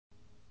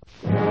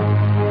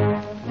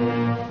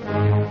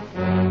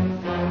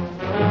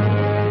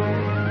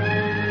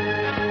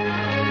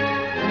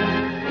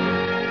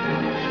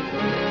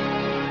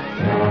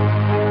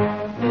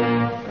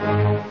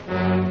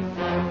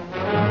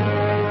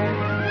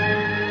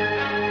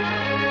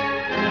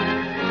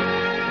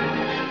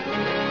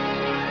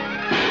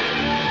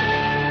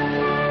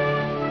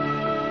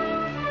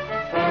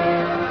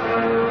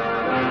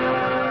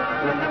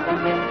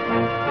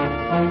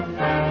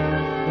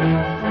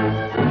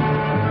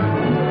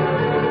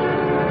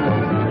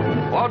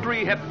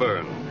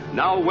Hepburn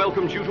now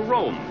welcomes you to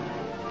Rome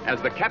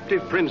as the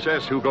captive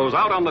princess who goes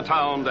out on the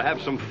town to have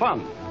some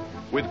fun,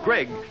 with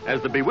Greg as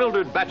the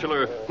bewildered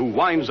bachelor who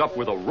winds up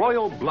with a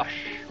royal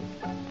blush.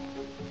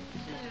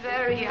 This is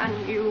very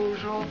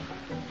unusual.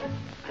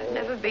 I've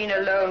never been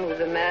alone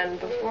with a man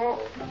before,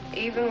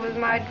 even with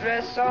my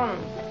dress on.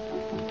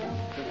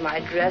 With my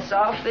dress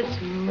off, it's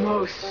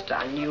most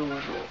unusual.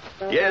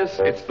 Yes,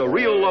 it's the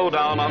real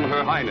lowdown on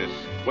Her Highness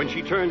when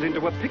she turns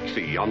into a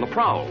pixie on the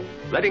prowl,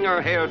 letting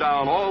her hair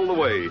down all the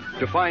way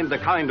to find the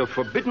kind of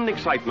forbidden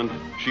excitement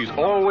she's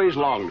always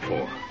longed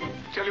for.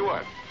 Tell you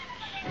what,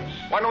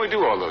 why don't we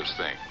do all those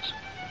things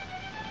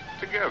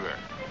together?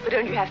 But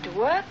don't you have to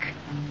work?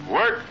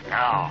 Work?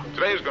 Now.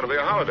 Today's going to be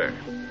a holiday.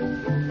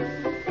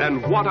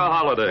 And what a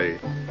holiday!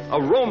 A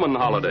Roman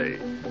holiday,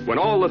 when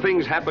all the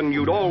things happen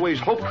you'd always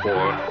hoped for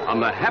on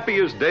the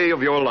happiest day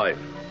of your life.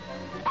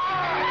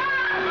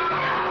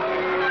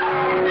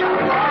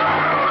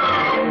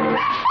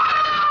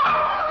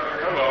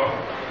 Hello.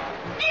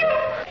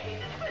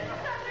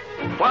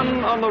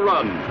 Fun on the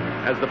run,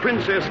 as the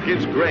princess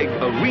gives Greg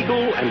a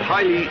regal and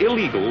highly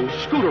illegal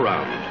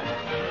scoot-around.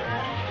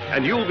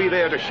 And you'll be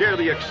there to share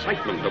the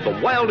excitement of the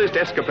wildest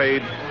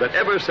escapade that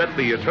ever set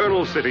the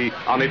Eternal City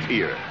on its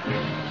ear.